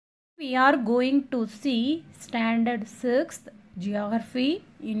We are going to see standard 6th geography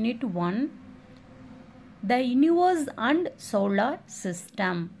unit 1, the universe and solar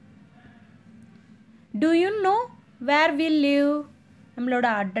system. Do you know where we live? நம்மளோட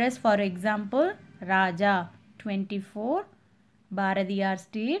address for example Raja 24 Bharathiyar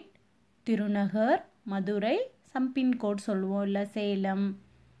street Thirunagar Madurai some pin code சொல்லுவோம் இல்லை சேலம்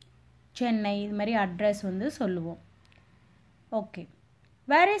சென்னை இது மாதிரி address வந்து சொல்லுவோம். Okay,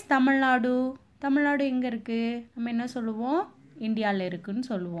 where is Tamil Nadu? Tamil Nadu எங்கே இருக்குது? நம்ம என்ன சொல்லுவோம்? இந்தியாவில் இருக்குதுன்னு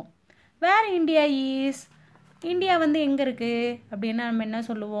சொல்லுவோம். வேர் இந்தியா ஈஸ்? இந்தியா வந்து எங்கே இருக்குது அப்படின்னா நம்ம என்ன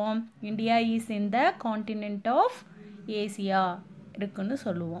சொல்லுவோம்? India is in the continent of Asia இருக்குன்னு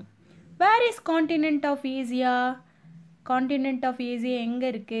சொல்லுவோம். Where is continent of Asia? Continent of Asia எங்கே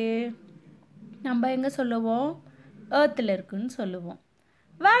இருக்குது? நம்ம எங்கே சொல்லுவோம்? ஏர்த்தில் இருக்குதுன்னு சொல்லுவோம்.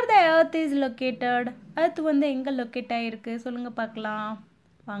 வேர் the earth is located? Earth வந்து எங்கே லொக்கேட் ஆகிருக்கு சொல்லுங்கள் பார்க்கலாம்.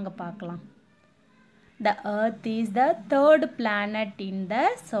 வாங்க பார்க்கலாம். The earth is the third planet in the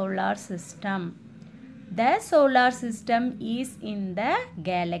solar system. The solar system is in the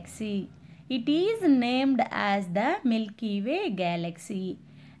galaxy. It is named as the Milky Way galaxy.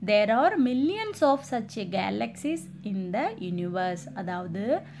 There are millions of such galaxies in the universe. அதாவது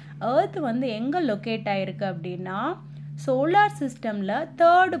earth வந்து எங்கே locate ஆகிருக்கு அப்படின்னா solar சிஸ்டமில்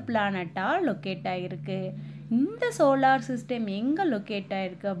third பிளானட்டாக locate ஆகிருக்கு. இந்த solar system எங்கே locate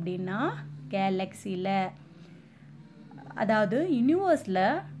ஆகிருக்கு அப்படின்னா கேலக்ஸியில். அதாவது யூனிவர்ஸில்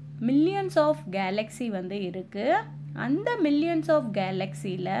மில்லியன்ஸ் ஆஃப் கேலக்ஸி வந்து இருக்குது. அந்த மில்லியன்ஸ் ஆஃப்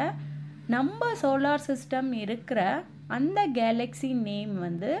கேலக்ஸியில் நம்ம சோலார் சிஸ்டம் இருக்கிற அந்த கேலக்ஸி நேம்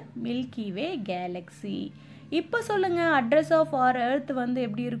வந்து மில்கி வே கேலக்ஸி. இப்போ சொல்லுங்கள், அட்ரஸ் ஆஃப் ஆர் எர்த் வந்து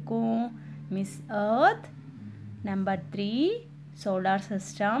எப்படி இருக்கும்? Miss earth, number 3 solar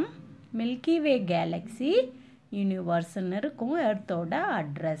system, milky வே கேலக்ஸி, யூனிவர்ஸ்ன்னு இருக்கும் எர்த்தோட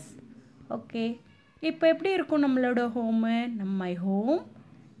அட்ரஸ். ஓகே, இப்போ எப்படி இருக்கும் நம்மளோட ஹோமு? நம்ம ஹோம்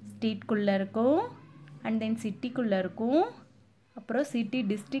ஸ்ட்ரீட்குள்ளே இருக்கும், அண்ட் தென் சிட்டிக்குள்ளே இருக்கும், அப்புறம் சிட்டி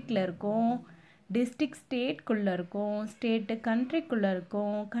டிஸ்ட்ரிக்டில் இருக்கும், டிஸ்ட்ரிக்ட் ஸ்டேட்குள்ளே இருக்கும், ஸ்டேட்டு கண்ட்ரிக்குள்ளே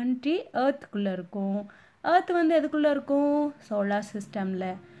இருக்கும், கண்ட்ரி எர்த்துக்குள்ளே இருக்கும். எர்த் வந்து எதுக்குள்ளே இருக்கும்? சோலார் சிஸ்டமில்.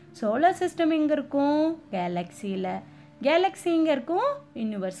 சோலார் சிஸ்டம் எங்கே இருக்கும்? கேலக்ஸியில். கேலக்ஸி எங்கே இருக்கும்?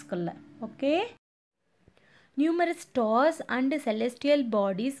 யூனிவர்ஸ்குள்ளே. Okay, numerous stars and celestial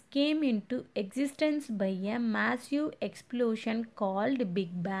bodies came into existence by a massive explosion called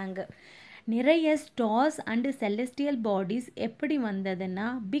Big Bang. நிறைய ஸ்டார்ஸ் அண்டு செலஸ்டியல் பாடிஸ் எப்படி வந்ததுன்னா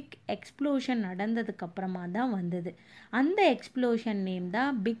பிக் எக்ஸ்ப்ளோஷன் நடந்ததுக்கப்புறமா தான் வந்தது. அந்த எக்ஸ்ப்ளோஷன் நேம்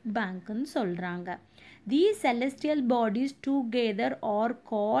தான் பிக் பேங்க்னு சொல்கிறாங்க. These celestial bodies together are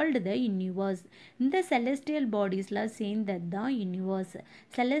called the universe. இந்த celestial bodiesலாம் சேர்ந்தது தான் universe.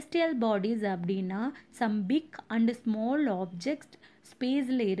 Celestial bodies அப்படின்னா some big and small objects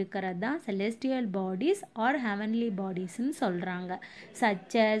ஸ்பேஸில் இருக்கிறது தான் celestial bodies or heavenly bodiesன்னு சொல்கிறாங்க.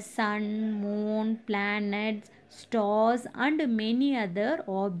 such as sun, moon, planets, stars and many other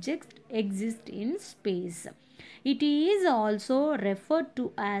objects exist in space. It is also referred to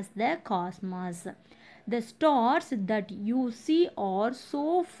as the cosmos. The stars that you see are so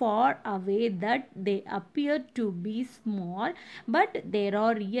far away that they appear to be small, but they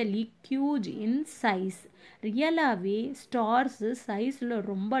are really huge in size. ரியலாகவே Stars சைஸில்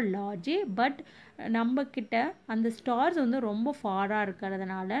ரொம்ப large, but நம்மக்கிட்ட அந்த stars வந்து ரொம்ப ஃபாராக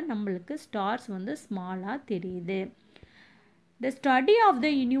இருக்கிறதுனால நம்மளுக்கு stars வந்து ஸ்மாலாக தெரியுது. The study of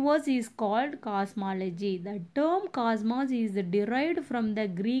the universe is called cosmology. The term cosmos is derived from the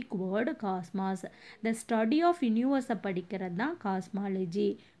Greek word cosmos. The study of universe படிக்கிறது தான் cosmology.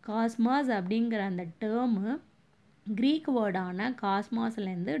 cosmos அப்படிங்கிற அந்த டேர்மு க்ரீக் வேர்டான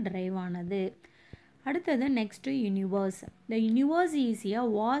காஸ்மாஸ்லேருந்து ட்ரைவ் ஆனது. அடுத்தது next universe. The universe is a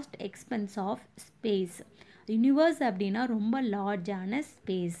vast expense of space. Universe அப்படின்னா ரொம்ப லார்ஜான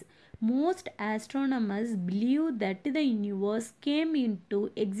space. Most astronomers believe that the universe came into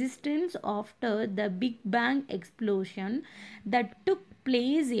existence after the Big Bang explosion that took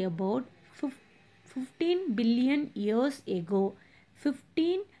place about 15 billion years ago.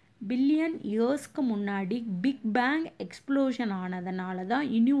 15 billion இயர்ஸ்க்கு முன்னாடி big bang explosion ஆனதுனால தான்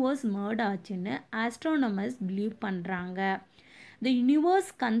universe மர்ட் ஆச்சுன்னு astronomers believe பண்ணுறாங்க. The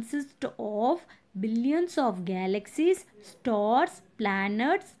universe consists of billions of galaxies, stars,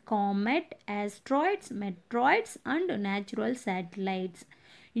 planets, comets, asteroids, meteoroids and natural satellites.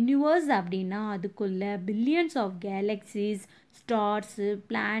 Universe அப்படின்னா அதுக்குள்ள billions of galaxies, Stars,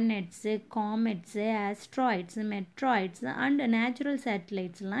 planets, காமெட்ஸு, asteroids, மெட்ராய்ட்ஸு and natural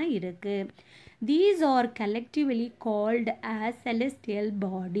சேட்டலைட்ஸ்லாம் இருக்குது. These are collectively called as celestial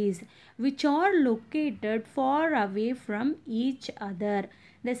bodies, which are located far away from each other.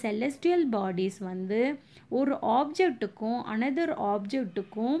 the celestial bodies வந்து ஒரு ஆப்ஜெக்ட்டுக்கும் another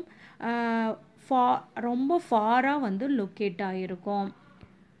ஆப்ஜெக்ட்டுக்கும் ரொம்ப ஃபாராக வந்து locate ஆகிருக்கும்.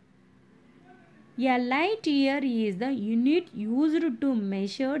 A light year is the unit used to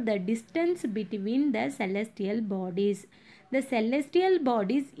measure the distance between the celestial bodies. The celestial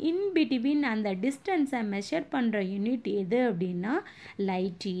bodies in between and the distance measure பண்ணுற unit எது அப்படின்னா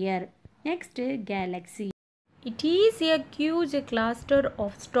light year. Next, galaxy. It is a huge cluster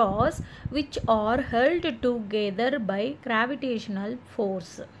of stars which are held together by gravitational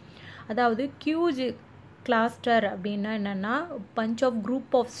force. அதாவது huge Gloster அப்படின்னா என்னென்னா bunch of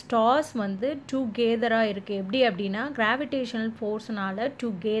group of stars வந்து டுகெதராக இருக்குது. எப்படி அப்படின்னா கிராவிடேஷனல் ஃபோர்ஸ்னால்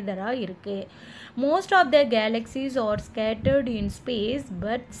டுகெதராக இருக்குது. Most of the galaxies R scattered in space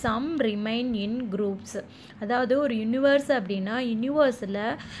but some remain in groups. அதாவது ஒரு யூனிவர்ஸ் அப்படின்னா யூனிவர்ஸில்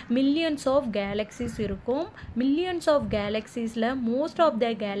மில்லியன்ஸ் ஆஃப் கேலக்ஸிஸ் இருக்கும். Millions of கேலக்ஸிஸில் most of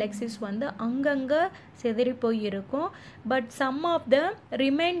the galaxies வந்து அங்கங்கே செதறி போய் இருக்கும். But some of the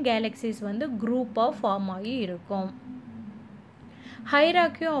remain galaxies வந்து குரூப்பாக ஃபார்ம் ஆகி இருக்கும்.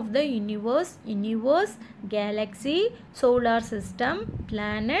 Hierarchy of the universe, galaxy, solar system,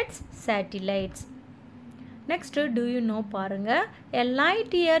 planets, satellites. Next, do you know பாருங்க, a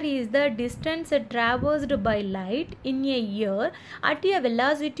light year is the distance traversed by light in a year at a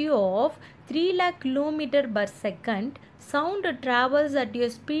velocity of 3 lakh km per second. Sound travels at a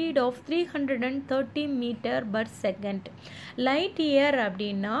speed of 330 meter per second. Light year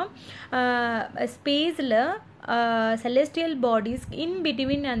அப்படின்னா ஸ்பேஸில் celestial bodies in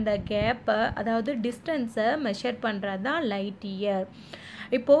between அந்த கேப்பை அதாவது டிஸ்டன்ஸை measure பண்ணுறது தான் light year.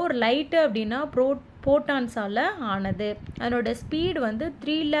 இப்போது ஒரு light அப்படின்னா புரோட்டான்ஸால் ஆனது. அதனோட ஸ்பீடு வந்து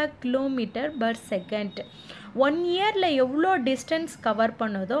 3 lakh km per second. 1 இயரில் எவ்வளோ டிஸ்டன்ஸ் கவர்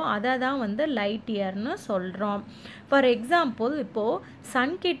பண்ணுதோ அதை தான் வந்து லைட் இயர்னு சொல்கிறோம். ஃபார் எக்ஸாம்பிள் இப்போது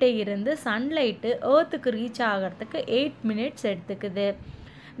சன்கிட்ட இருந்து சன்லைட்டு ஏர்த்துக்கு ரீச் ஆகிறதுக்கு 8 minutes எடுத்துக்குது.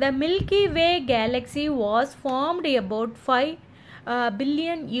 The Milky Way galaxy was formed about 5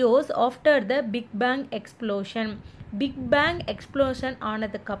 billion years after the Big Bang explosion. Big Bang explosion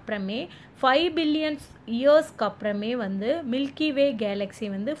ஆனதுக்கு அப்புறமே 5 billion இயர்ஸ்க்கு அப்புறமே வந்து மில்கி வே கேலக்ஸி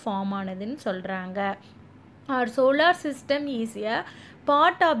வந்து ஃபார்ம் ஆனதுன்னு சொல்கிறாங்க. Our solar system is a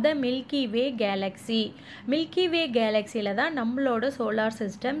part of the Milky Way galaxy. Milky Way galaxyல தான் நம்மளோட solar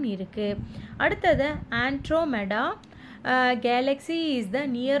system இருக்குது. அடுத்தது Andromeda galaxy is the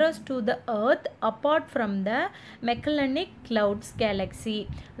nearest to the earth apart from the Magellanic Clouds galaxy.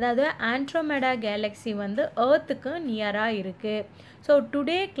 அதாவது Andromeda galaxy வந்து earthக்கு நியராக இருக்குது. So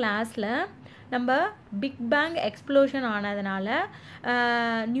today கிளாஸில் நம்ம big bang explosion ஆனதுனால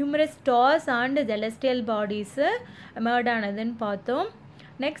numerous stars and celestial bodies மெர்ட் ஆனதுன்னு பார்த்தோம்.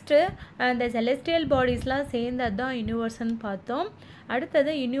 நெக்ஸ்ட்டு அந்த செலஸ்டியல் பாடிஸ்லாம் சேர்ந்தது தான் யூனிவர்ஸ்ன்னு பார்த்தோம்.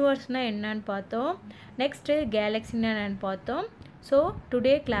 அடுத்தது யூனிவர்ஸ்னால் என்னன்னு பார்த்தோம். நெக்ஸ்ட்டு கேலக்ஸின்னா என்னன்னு பார்த்தோம். So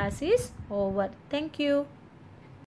today class is over. Thank you.